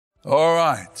All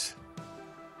right.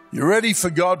 You ready for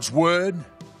God's Word?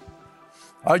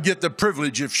 I get the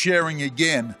privilege of sharing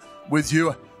again with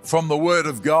you from the Word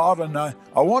of God, and I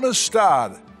want to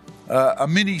start a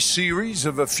mini-series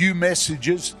of a few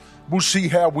messages. We'll see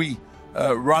how we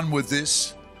run with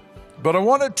this. But I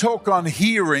want to talk on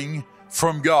hearing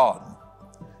from God.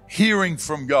 Hearing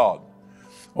from God.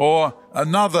 Or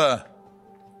another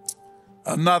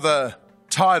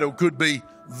title could be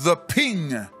The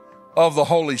Ping of the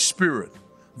Holy Spirit.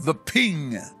 The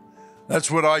ping, that's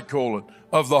what I call it,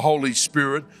 of the Holy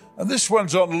Spirit. And this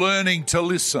one's on learning to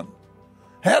listen.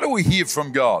 How do we hear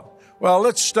from God? Well,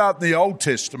 let's start in the Old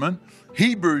Testament.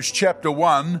 Hebrews chapter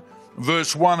 1,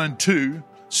 verse 1 and 2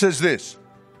 says this: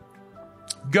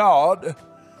 God,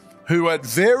 who at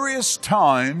various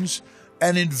times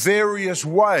and in various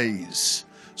ways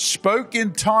spoke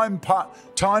in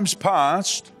times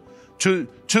past to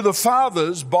the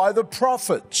fathers by the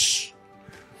prophets,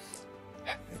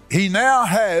 He now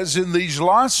has in these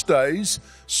last days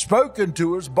spoken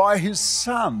to us by His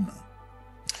Son,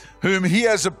 whom He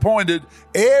has appointed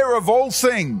heir of all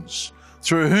things,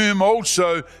 through whom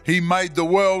also He made the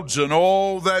worlds and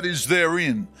all that is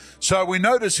therein. So we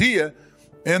notice here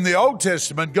in the Old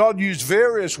Testament, God used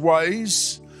various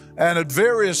ways and at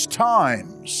various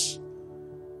times.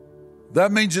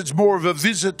 That means it's more of a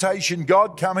visitation,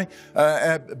 God coming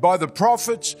by the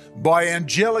prophets, by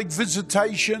angelic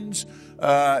visitations,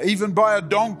 even by a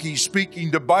donkey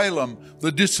speaking to Balaam,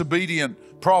 the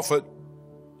disobedient prophet.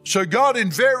 So God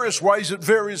in various ways at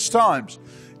various times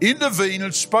intervened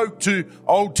and spoke to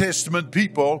Old Testament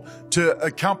people to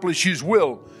accomplish His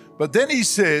will. But then He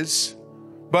says,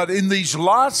 but in these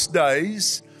last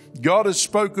days, God has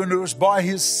spoken to us by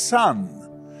His Son.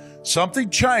 Something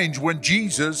changed when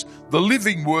Jesus, the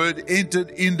living Word,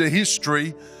 entered into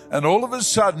history, and all of a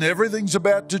sudden everything's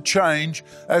about to change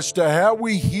as to how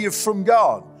we hear from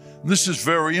God. And this is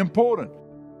very important.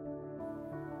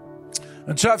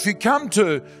 And so if you come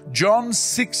to John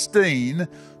 16,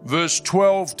 verse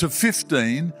 12 to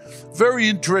 15, very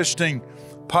interesting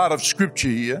part of Scripture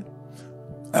here.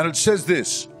 And it says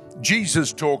this,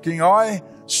 Jesus talking, I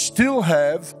still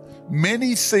have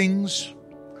many things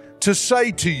to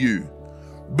say to you,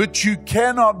 but you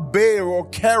cannot bear or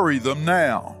carry them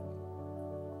now.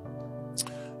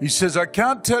 He says, I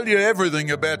can't tell you everything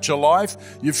about your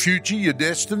life, your future, your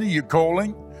destiny, your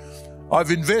calling. I've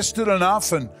invested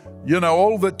enough, and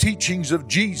all the teachings of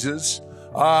Jesus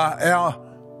are our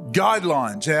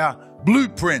guidelines, our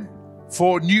blueprint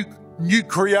for new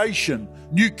creation,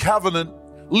 new covenant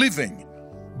living.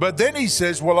 But then He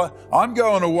says, well, I'm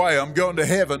going away, I'm going to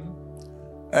heaven,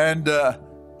 and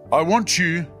I want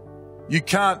you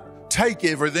can't take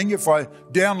everything. If I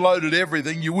downloaded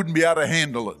everything, you wouldn't be able to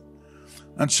handle it.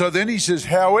 And so then He says,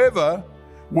 however,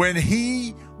 when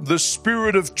He, the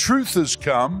Spirit of truth, has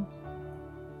come,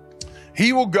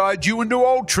 He will guide you into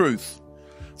all truth.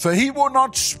 For He will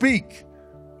not speak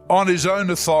on His own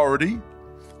authority,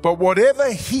 but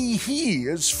whatever He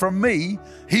hears from me,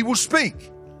 He will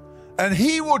speak. And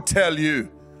He will tell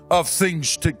you of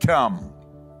things to come.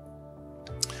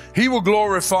 He will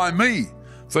glorify me,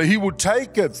 for He will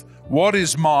take of what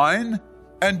is mine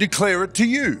and declare it to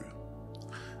you.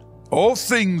 All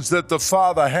things that the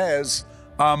Father has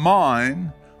are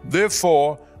mine.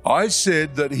 Therefore, I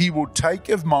said that He will take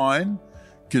of mine,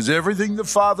 because everything the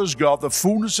Father's got, the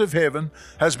fullness of heaven,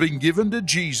 has been given to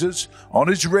Jesus on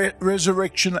His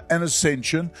resurrection and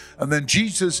ascension. And then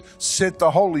Jesus sent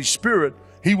the Holy Spirit.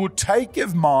 He will take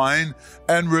of mine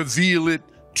and reveal it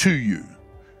to you.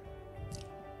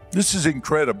 This is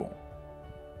incredible.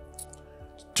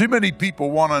 Too many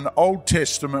people want an Old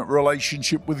Testament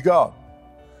relationship with God.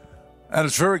 And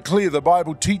it's very clear the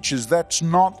Bible teaches that's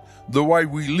not the way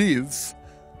we live.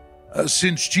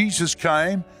 Since Jesus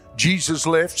came, Jesus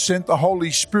left, sent the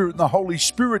Holy Spirit, and the Holy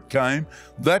Spirit came.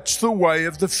 That's the way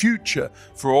of the future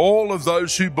for all of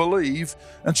those who believe.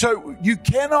 And so you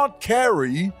cannot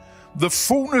carry the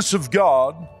fullness of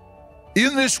God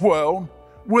in this world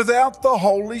without the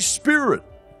Holy Spirit.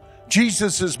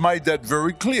 Jesus has made that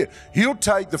very clear. He'll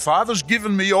take, the Father's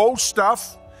given me all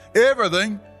stuff,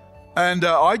 everything, and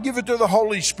I give it to the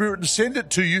Holy Spirit and send it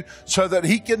to you so that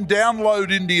He can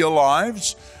download into your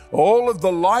lives all of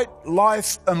the light,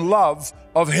 life, and love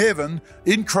of heaven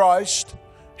in Christ.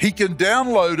 He can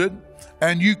download it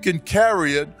and you can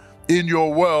carry it in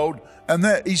your world. And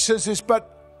that He says this,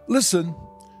 but listen,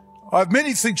 I have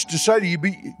many things to say to you,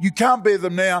 but you can't bear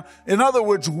them now. In other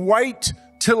words, wait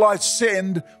till I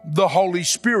send the Holy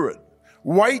Spirit.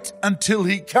 Wait until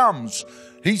he comes.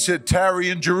 He said, tarry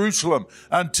in Jerusalem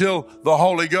until the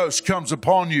Holy Ghost comes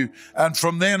upon you. And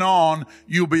from then on,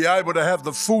 you'll be able to have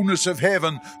the fullness of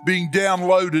heaven being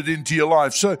downloaded into your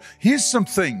life. So here's some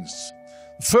things.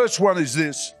 The first one is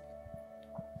this.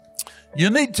 You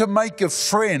need to make a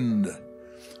friend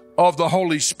of the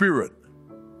Holy Spirit.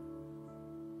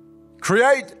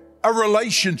 Create a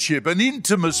relationship, an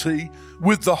intimacy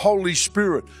with the Holy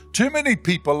Spirit. Too many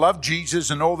people love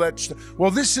Jesus and all that stuff. Well,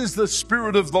 this is the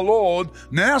Spirit of the Lord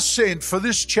now sent for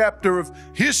this chapter of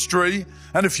history.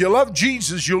 And if you love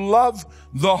Jesus, you'll love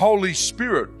the Holy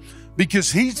Spirit,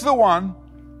 because he's the one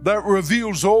that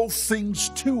reveals all things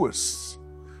to us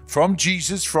from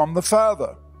Jesus, from the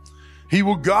Father. He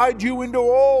will guide you into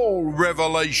all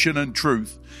revelation and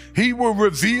truth. He will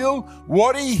reveal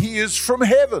what he hears from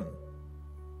heaven.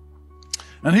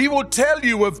 And he will tell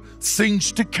you of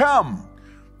things to come.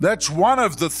 That's one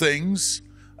of the things,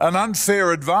 an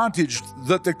unfair advantage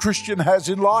that the Christian has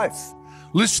in life.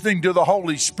 Listening to the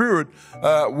Holy Spirit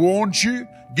warns you,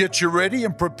 gets you ready,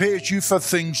 and prepares you for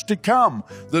things to come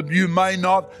that you may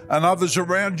not, and others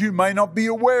around you may not be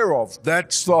aware of.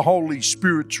 That's the Holy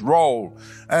Spirit's role.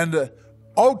 And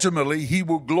ultimately, he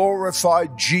will glorify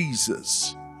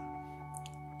Jesus.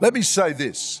 Let me say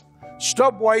this.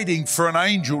 Stop waiting for an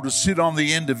angel to sit on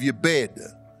the end of your bed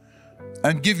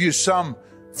and give you some...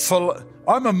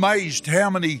 I'm amazed how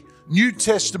many New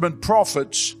Testament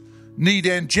prophets need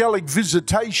angelic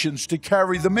visitations to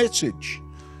carry the message.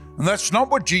 And that's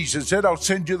not what Jesus said. I'll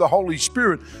send you the Holy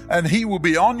Spirit, and he will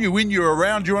be on you, in you,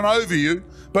 around you, and over you,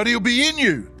 but he'll be in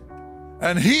you.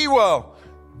 And he will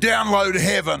download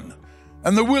heaven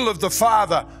and the will of the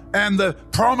Father and the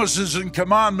promises and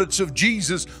commandments of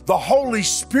Jesus. The Holy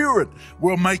Spirit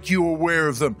will make you aware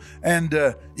of them. And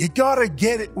you got to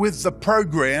get it with the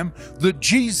program that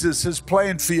Jesus has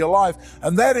planned for your life.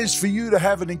 And that is for you to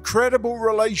have an incredible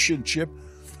relationship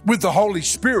with the Holy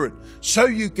Spirit so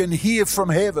you can hear from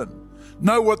heaven,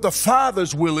 know what the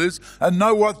Father's will is, and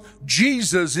know what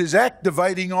Jesus is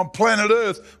activating on planet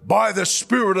Earth by the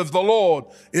Spirit of the Lord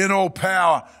in all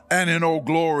power and in all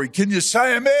glory. Can you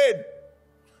say amen?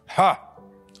 Ha!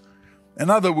 In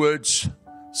other words,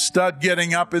 start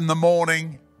getting up in the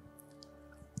morning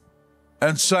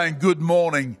and saying, good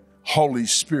morning, Holy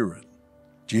Spirit.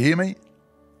 Do you hear me?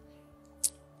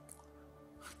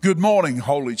 Good morning,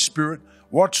 Holy Spirit.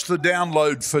 What's the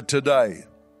download for today?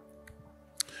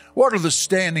 What are the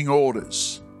standing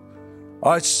orders?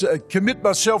 I commit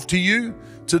myself to you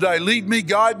today. Lead me,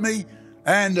 guide me,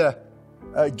 and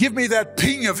give me that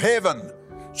ping of heaven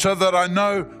so that I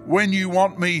know when you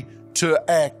want me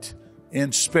to act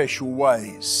in special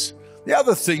ways. The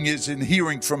other thing is, in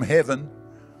hearing from heaven,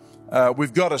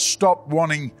 we've got to stop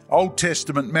wanting Old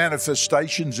Testament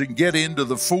manifestations and get into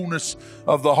the fullness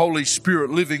of the Holy Spirit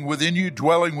living within you,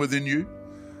 dwelling within you.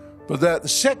 But the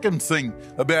second thing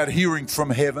about hearing from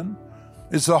heaven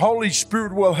is the Holy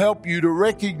Spirit will help you to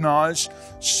recognize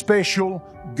special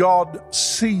God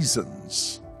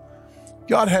seasons.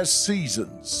 God has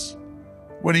seasons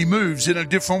when he moves in a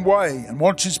different way and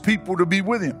wants his people to be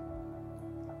with him.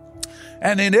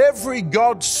 And in every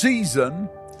God season,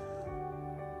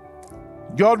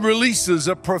 God releases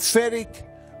a prophetic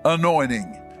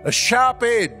anointing, a sharp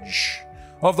edge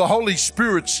of the Holy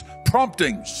Spirit's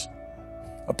promptings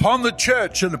upon the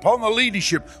church and upon the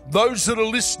leadership, those that are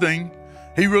listening.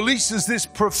 He releases this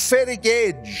prophetic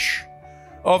edge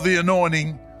of the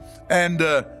anointing.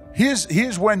 And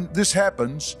here's when this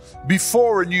happens,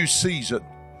 before a new season.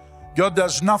 God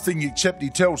does nothing except he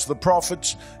tells the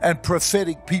prophets and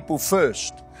prophetic people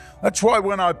first. That's why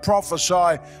when I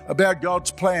prophesy about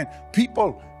God's plan,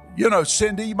 people,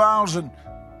 send emails and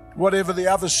whatever the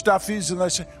other stuff is, and they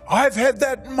say, I've had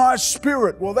that in my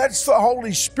spirit. Well, that's the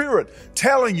Holy Spirit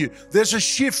telling you there's a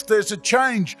shift, there's a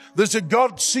change, there's a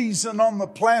God season on the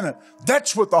planet.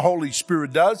 That's what the Holy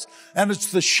Spirit does. And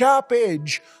it's the sharp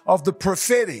edge of the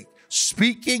prophetic,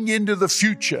 speaking into the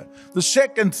future. The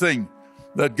second thing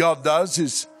that God does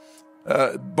is,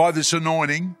 by this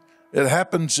anointing, it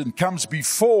happens and comes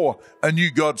before a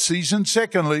new God season.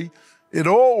 Secondly, it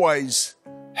always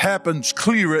happens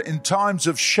clearer in times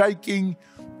of shaking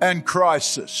and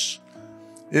crisis.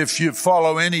 If you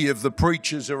follow any of the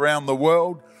preachers around the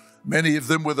world, many of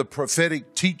them with a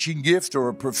prophetic teaching gift or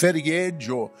a prophetic edge,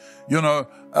 or,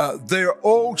 they're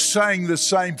all saying the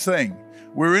same thing.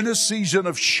 We're in a season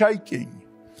of shaking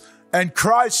and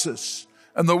crisis,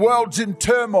 and the world's in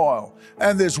turmoil,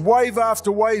 and there's wave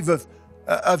after wave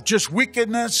of just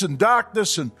wickedness and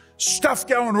darkness and stuff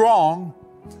going wrong.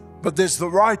 but there's the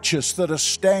righteous that are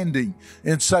standing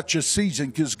in such a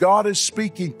season because God is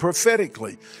speaking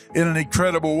prophetically in an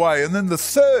incredible way. And then the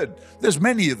third, there's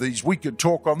many of these. We could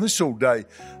talk on this all day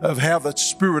of how the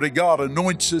Spirit of God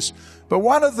anoints us. But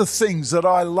one of the things that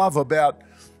I love about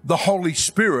the Holy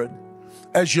Spirit,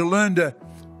 as you learn to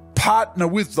partner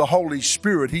with the Holy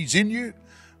Spirit, He's in you,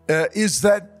 is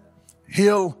that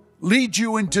He'll lead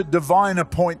you into divine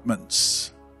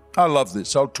appointments. I love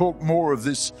this. I'll talk more of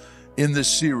this in this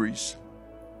series,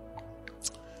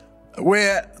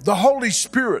 where the Holy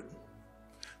Spirit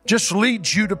just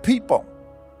leads you to people.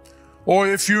 Or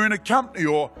if you're in a company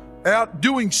or out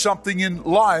doing something in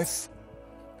life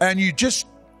and you just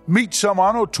meet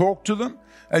someone or talk to them,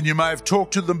 and you may have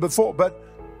talked to them before, but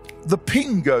the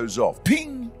ping goes off.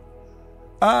 Ping.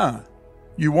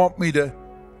 You want me to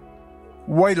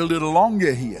wait a little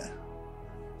longer here.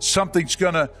 Something's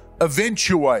going to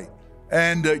eventuate.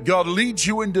 And God leads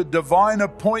you into divine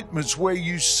appointments where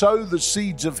you sow the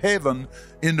seeds of heaven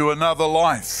into another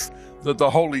life that the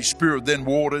Holy Spirit then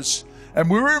waters. And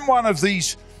we're in one of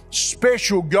these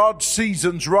special God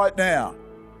seasons right now.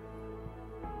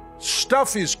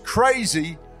 Stuff is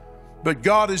crazy, but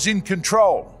God is in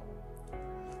control.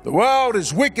 The world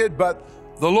is wicked, but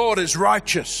the Lord is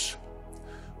righteous.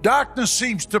 Darkness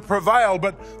seems to prevail,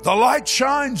 but the light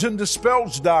shines and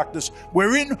dispels darkness.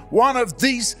 We're in one of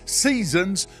these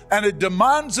seasons, and it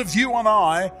demands of you and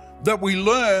I that we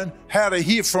learn how to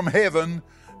hear from heaven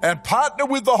and partner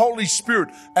with the Holy Spirit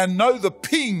and know the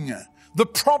ping, the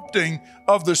prompting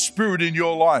of the Spirit in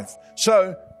your life.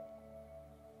 So,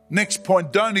 next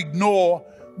point, don't ignore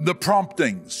the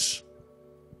promptings.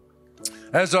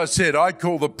 As I said, I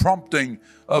call the prompting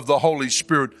of the Holy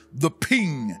Spirit the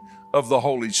ping of the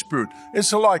Holy Spirit.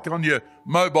 It's like on your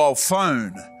mobile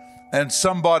phone and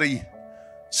somebody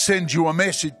sends you a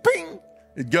message, ping,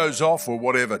 it goes off or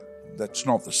whatever. That's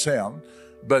not the sound,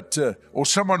 but or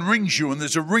someone rings you and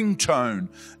there's a ringtone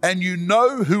and you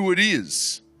know who it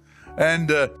is,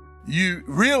 and you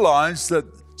realize that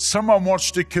someone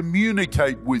wants to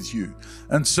communicate with you,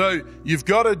 and so you've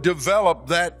got to develop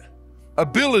that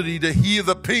ability to hear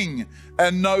the ping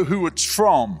and know who it's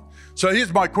from. So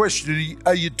here's my question.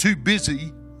 Are you too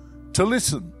busy to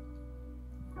listen?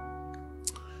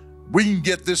 We can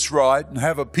get this right and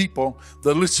have a people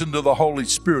that listen to the Holy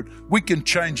Spirit. We can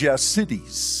change our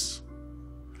cities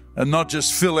and not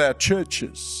just fill our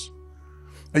churches.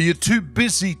 Are you too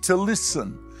busy to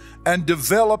listen and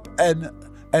develop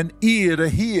an ear to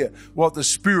hear what the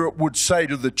Spirit would say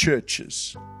to the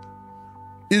churches?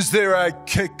 Is there a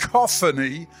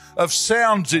cacophony of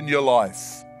sounds in your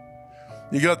life?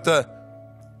 You got the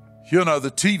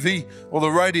TV or the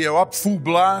radio up full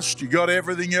blast. You got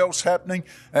everything else happening.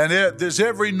 And there's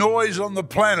every noise on the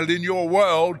planet in your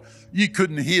world. You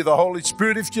couldn't hear the Holy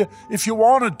Spirit if you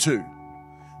wanted to.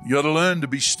 You got to learn to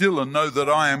be still and know that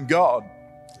I am God.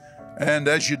 And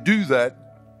as you do that,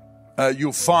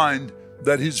 you'll find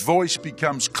that His voice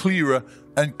becomes clearer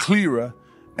and clearer,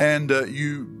 and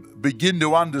you begin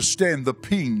to understand the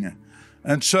ping.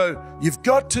 And so you've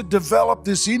got to develop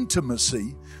this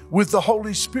intimacy with the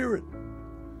Holy Spirit.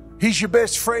 He's your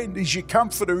best friend. He's your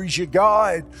comforter. He's your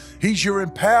guide. He's your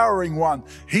empowering one.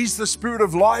 He's the Spirit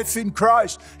of life in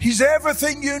Christ. He's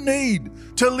everything you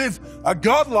need to live a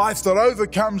God life that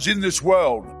overcomes in this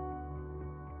world.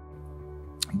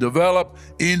 Develop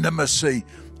intimacy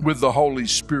with the Holy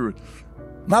Spirit.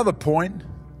 Another point,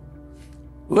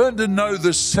 learn to know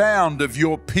the sound of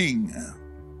your ping.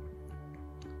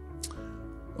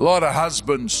 A lot of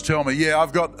husbands tell me, yeah,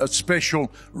 I've got a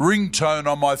special ringtone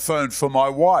on my phone for my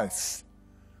wife,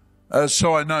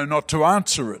 so I know not to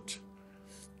answer it.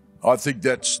 I think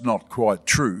that's not quite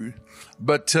true,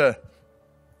 but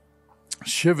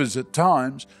shivers at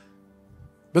times.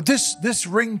 But this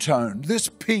ringtone, this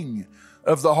ping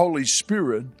of the Holy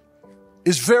Spirit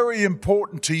is very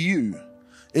important to you.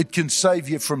 It can save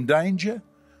you from danger.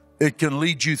 It can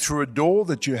lead you through a door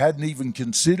that you hadn't even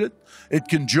considered. It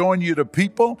can join you to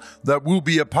people that will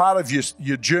be a part of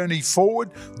your journey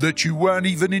forward that you weren't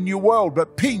even in your world.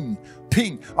 But ping,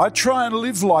 ping. I try and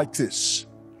live like this.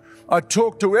 I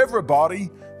talk to everybody,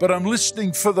 but I'm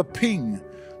listening for the ping.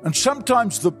 And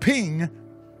sometimes the ping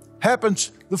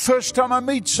happens the first time I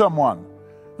meet someone.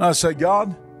 And I say,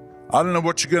 God, I don't know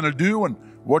what you're going to do and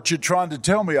what you're trying to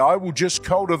tell me. I will just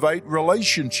cultivate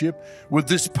relationship with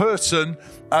this person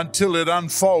until it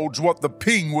unfolds what the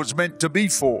ping was meant to be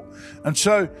for. And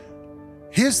so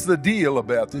here's the deal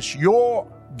about this. Your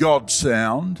God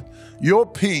sound, your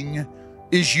ping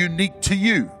is unique to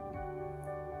you.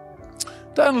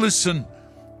 Don't listen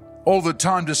all the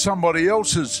time to somebody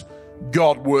else's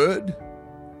God word.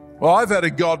 Well, I've had a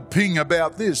God ping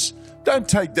about this. Don't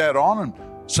take that on and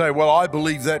say, well, I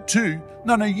believe that too.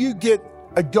 No, you get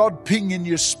a God ping in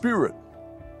your spirit.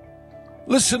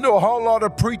 Listen to a whole lot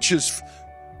of preachers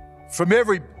from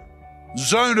every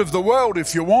zone of the world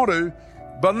if you want to,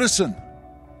 but listen,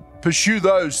 pursue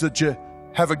those that you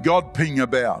have a God ping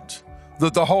about,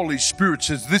 that the Holy Spirit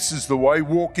says, this is the way,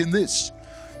 walk in this.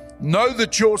 Know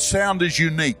that your sound is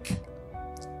unique.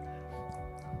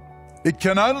 It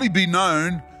can only be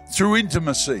known through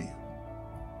intimacy.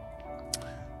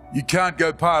 You can't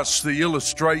go past the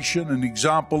illustration and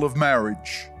example of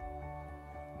marriage.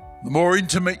 The more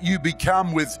intimate you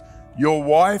become with your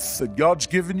wife that God's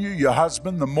given you, your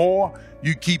husband, the more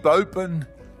you keep open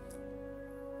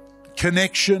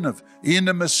connection of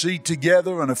intimacy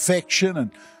together and affection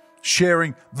and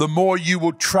sharing, the more you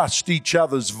will trust each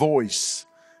other's voice.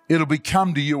 It'll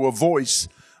become to you a voice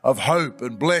of hope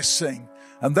and blessing.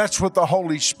 And that's what the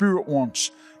Holy Spirit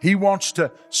wants. He wants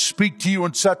to speak to you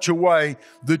in such a way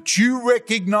that you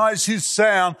recognize His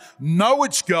sound, know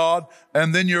it's God,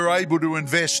 and then you're able to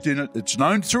invest in it. It's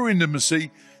known through intimacy.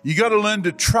 You got to learn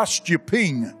to trust your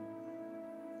ping.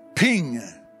 Ping.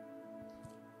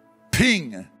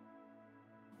 Ping.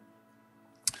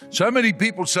 So many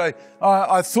people say,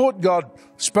 I thought God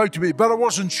spoke to me, but I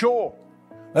wasn't sure.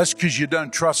 That's because you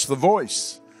don't trust the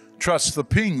voice. Trust the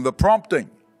ping, the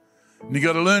prompting. And you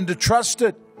got to learn to trust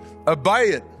it, obey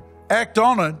it, act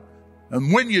on it.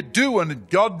 And when you do and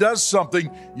God does something,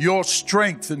 your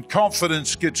strength and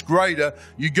confidence gets greater.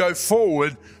 You go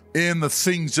forward in the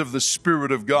things of the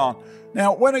Spirit of God.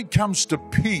 Now, when it comes to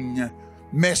ping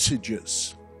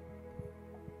messages,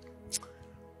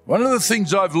 one of the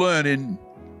things I've learned in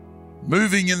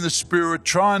moving in the Spirit,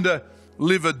 trying to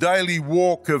live a daily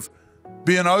walk of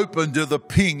being open to the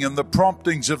ping and the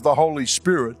promptings of the Holy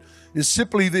Spirit, is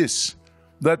simply this,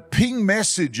 that ping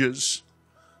messages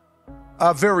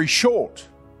are very short.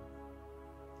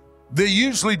 They're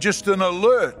usually just an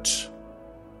alert.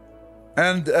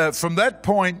 And from that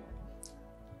point,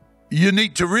 you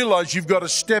need to realize you've got to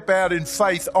step out in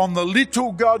faith on the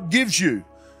little God gives you.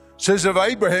 It says of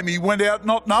Abraham, he went out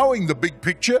not knowing the big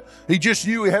picture. He just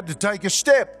knew he had to take a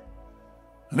step.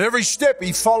 And every step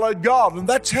he followed God. And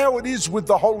that's how it is with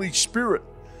the Holy Spirit.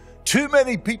 Too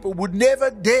many people would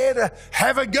never dare to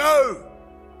have a go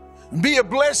and be a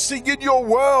blessing in your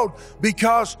world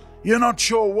because you're not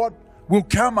sure what will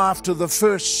come after the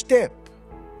first step.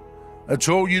 That's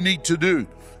all you need to do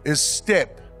is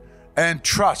step and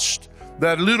trust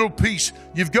that little piece.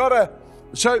 You've got to,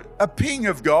 so a ping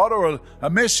of God or a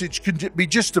message can be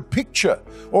just a picture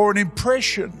or an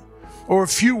impression or a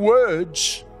few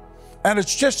words, and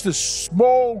it's just a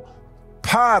small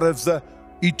part of the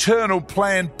eternal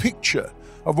plan picture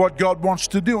of what God wants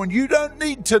to do. And you don't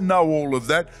need to know all of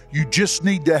that. You just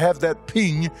need to have that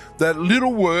ping, that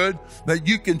little word that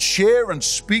you can share and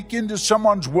speak into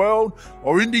someone's world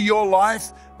or into your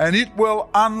life, and it will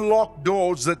unlock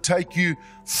doors that take you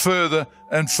further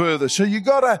and further. So you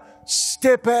got to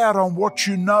step out on what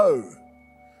you know.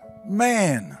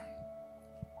 Man,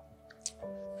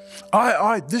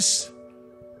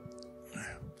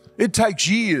 it takes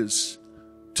years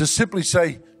to simply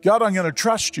say, God, I'm going to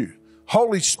trust you.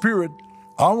 Holy Spirit,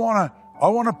 I want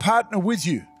to partner with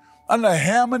you. I don't know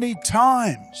how many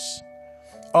times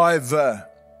I've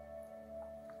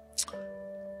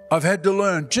had to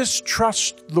learn, just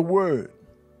trust the Word.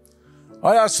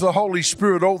 I ask the Holy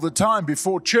Spirit all the time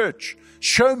before church,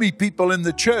 show me people in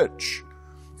the church.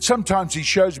 Sometimes He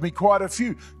shows me quite a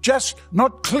few. Just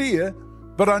not clear,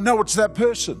 but I know it's that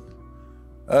person.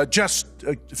 Just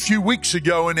a few weeks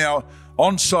ago in our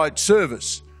on-site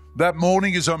service, that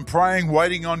morning as I'm praying,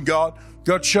 waiting on God,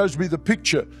 God shows me the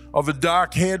picture of a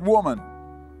dark-haired woman.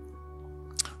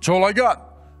 That's all I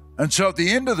got. And so at the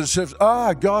end of the service,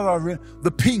 God,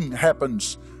 the ping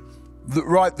happens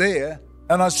right there.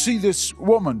 And I see this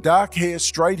woman, dark hair,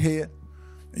 straight hair,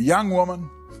 a young woman,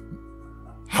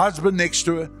 husband next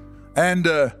to her. And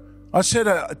I said,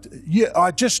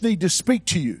 I just need to speak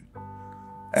to you.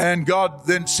 And God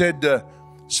then said,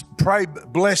 pray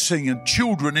blessing and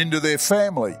children into their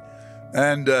family.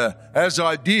 And as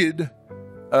I did,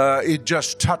 it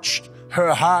just touched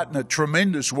her heart in a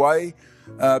tremendous way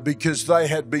because they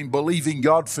had been believing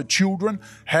God for children,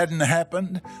 hadn't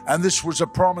happened, and this was a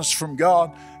promise from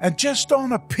God. And just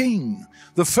on a ping,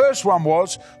 the first one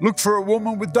was, look for a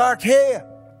woman with dark hair.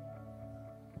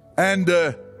 And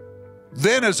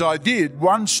then as I did,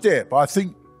 one step, I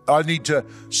think I need to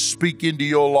speak into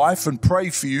your life and pray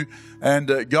for you.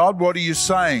 And God, what are you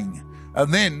saying?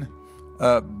 And then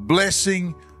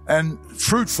blessing and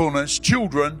fruitfulness,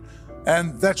 children,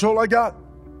 and that's all I got.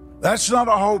 That's not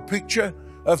a whole picture.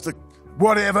 of the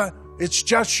whatever. It's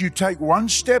just you take one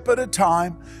step at a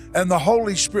time, and the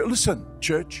Holy Spirit. Listen,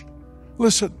 church,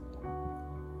 listen.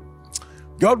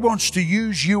 God wants to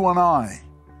use you and I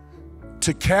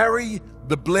to carry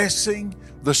the blessing,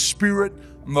 the Spirit,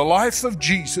 and the life of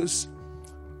Jesus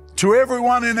to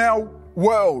everyone in our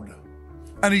world.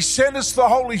 And He sent us the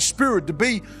Holy Spirit to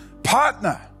be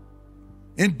partner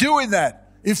in doing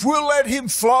that. If we'll let Him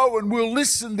flow and we'll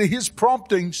listen to His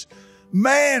promptings,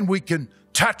 man, we can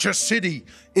touch a city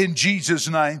in Jesus'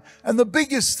 name. And the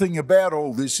biggest thing about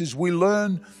all this is we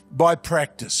learn by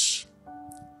practice.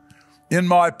 In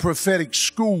my prophetic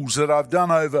schools that I've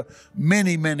done over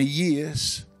many, many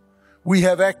years, we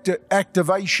have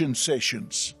activation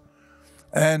sessions,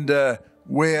 and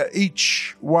where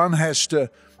each one has to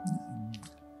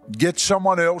get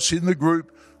someone else in the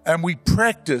group, and we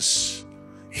practice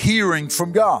hearing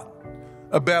from God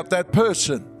about that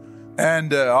person.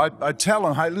 And I tell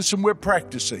them, hey, listen, we're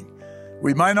practicing.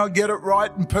 We may not get it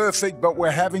right and perfect, but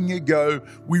we're having a go.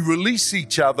 We release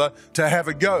each other to have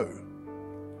a go.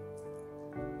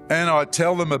 And I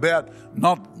tell them about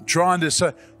not trying to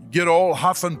say, get all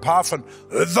huff and puff and,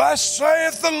 thus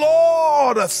saith the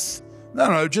Lord.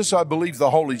 No, just I believe the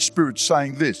Holy Spirit's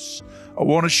saying this. I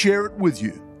want to share it with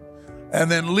you. And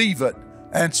then leave it.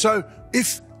 And so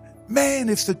if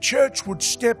the church would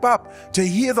step up to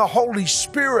hear the Holy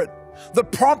Spirit, the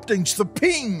promptings, the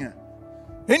ping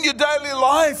in your daily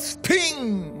life,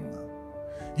 ping,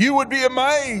 you would be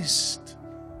amazed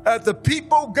at the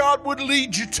people God would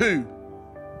lead you to.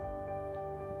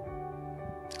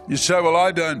 You say, well,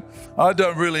 I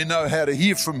don't really know how to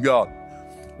hear from God.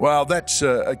 Well, that's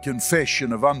a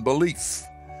confession of unbelief,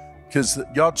 because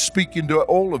God's speaking to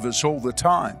all of us all the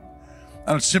time.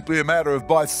 And it's simply a matter of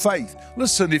by faith.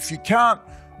 Listen, if you can't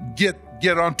get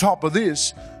on top of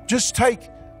this, just take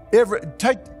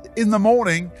in the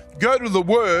morning, go to the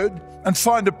Word and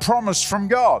find a promise from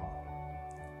God.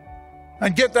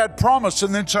 And get that promise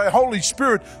and then say, Holy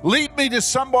Spirit, lead me to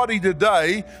somebody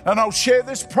today and I'll share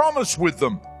this promise with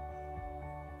them.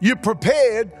 You're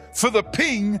prepared for the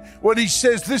ping when He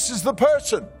says this is the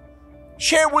person.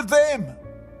 Share with them.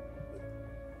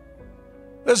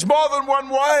 There's more than one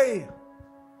way.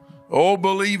 All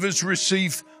believers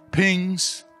receive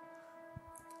pings.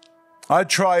 I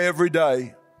try every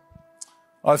day.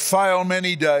 I fail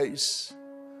many days.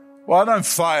 Well, I don't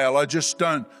fail.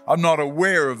 I'm not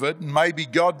aware of it. And maybe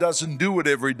God doesn't do it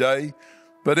every day.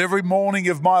 But every morning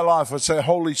of my life, I say,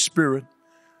 Holy Spirit,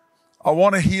 I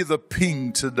want to hear the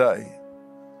ping today.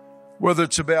 Whether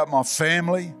it's about my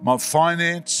family, my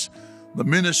finance, the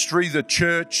ministry, the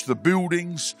church, the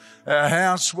buildings, our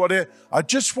house, whatever. I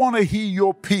just want to hear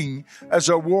your ping as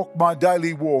I walk my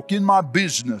daily walk, in my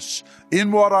business,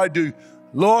 in what I do.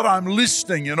 Lord, I'm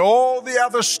listening, and all the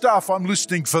other stuff, I'm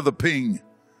listening for the ping.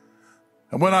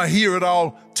 And when I hear it,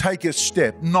 I'll take a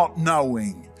step, not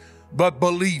knowing, but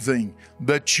believing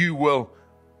that you will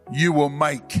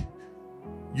make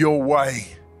your way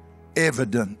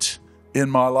evident in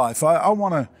my life. I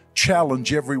want to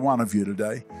challenge every one of you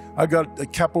today. I got a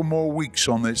couple more weeks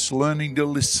on this, learning to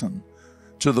listen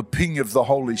to the ping of the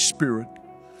Holy Spirit.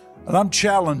 And I'm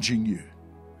challenging you.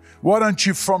 Why don't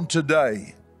you from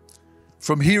today,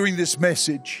 from hearing this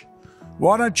message,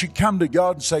 why don't you come to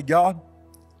God and say, God,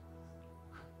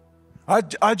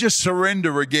 I just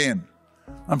surrender again.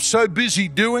 I'm so busy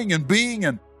doing and being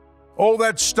and all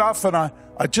that stuff, and I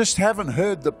just haven't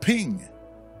heard the ping.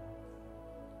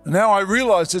 And now I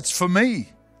realize it's for me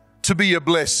to be a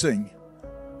blessing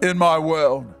in my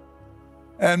world.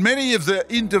 And many of the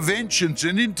interventions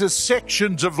and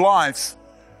intersections of life,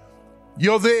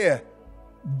 you're there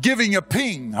giving a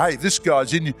ping. Hey, this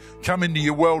guy's come into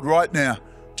your world right now.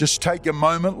 Just take a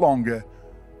moment longer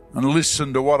and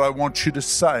listen to what I want you to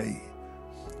say.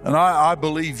 And I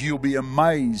believe you'll be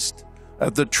amazed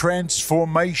at the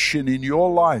transformation in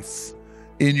your life,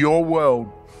 in your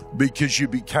world, because you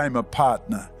became a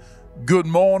partner. Good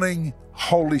morning,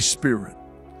 Holy Spirit.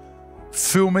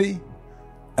 Fill me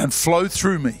and flow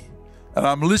through me. And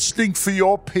I'm listening for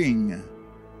your ping,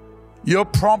 your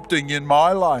prompting in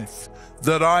my life,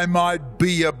 that I might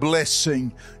be a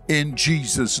blessing in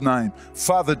Jesus' name.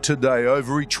 Father, today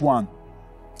over each one,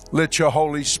 let your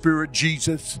Holy Spirit,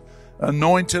 Jesus,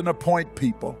 anoint and appoint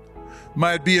people.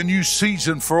 May it be a new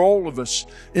season for all of us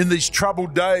in these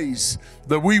troubled days,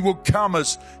 that we will come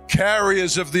as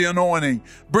carriers of the anointing,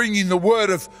 bringing the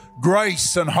word of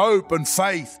grace and hope and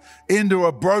faith into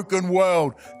a broken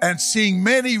world, and seeing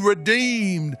many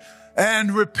redeemed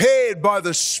and repaired by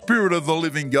the Spirit of the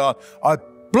living God. I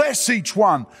bless each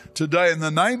one today in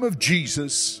the name of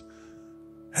Jesus.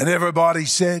 And everybody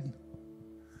said,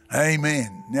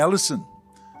 amen. Now listen,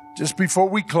 just before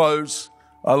we close,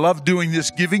 I love doing this,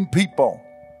 giving people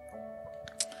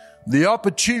the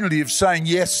opportunity of saying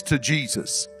yes to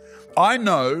Jesus. I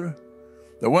know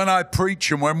that when I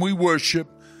preach and when we worship,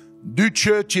 do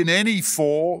church in any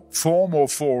form or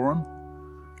forum,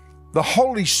 the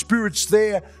Holy Spirit's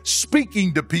there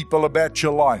speaking to people about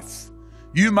your life.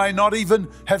 You may not even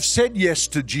have said yes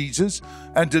to Jesus,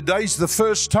 and today's the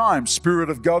first time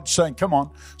Spirit of God saying, come on,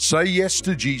 say yes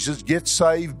to Jesus, get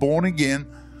saved, born again,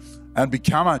 and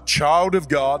become a child of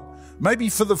God. Maybe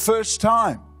for the first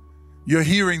time you're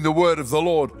hearing the word of the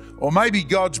Lord, or maybe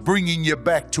God's bringing you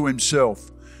back to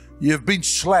Himself. You've been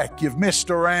slack, you've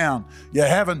messed around, you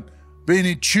haven't been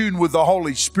in tune with the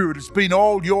Holy Spirit. It's been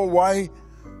all your way.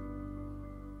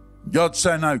 God's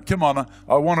saying, no, come on,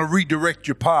 I want to redirect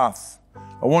your path.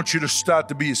 I want you to start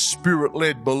to be a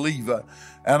Spirit-led believer,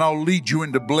 and I'll lead you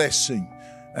into blessing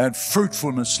and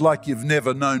fruitfulness like you've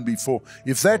never known before.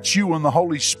 If that's you and the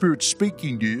Holy Spirit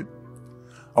speaking to you,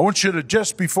 I want you to,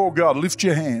 just before God, lift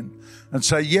your hand and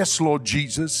say, yes, Lord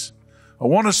Jesus, I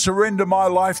want to surrender my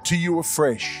life to you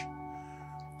afresh.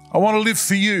 I want to live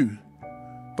for you,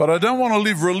 but I don't want to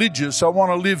live religious. I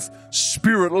want to live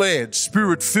Spirit-led,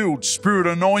 Spirit-filled,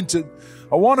 Spirit-anointed.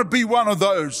 I want to be one of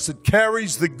those that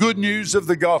carries the good news of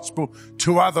the gospel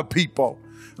to other people.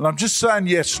 And I'm just saying,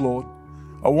 yes, Lord,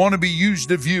 I want to be used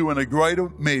of you in a greater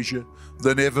measure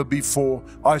than ever before.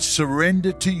 I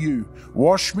surrender to you.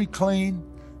 Wash me clean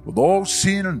with all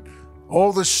sin and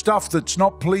all the stuff that's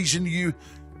not pleasing to you.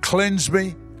 Cleanse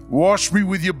me. Wash me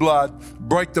with your blood.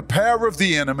 Break the power of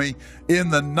the enemy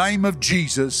in the name of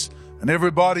Jesus. And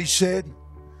everybody said,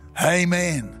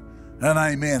 amen and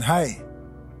amen. Hey,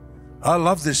 I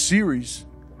love this series.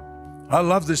 I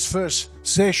love this first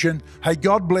session. Hey,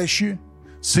 God bless you.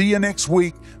 See you next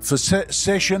week for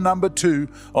session number 2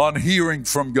 on hearing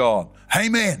from God.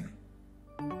 Amen.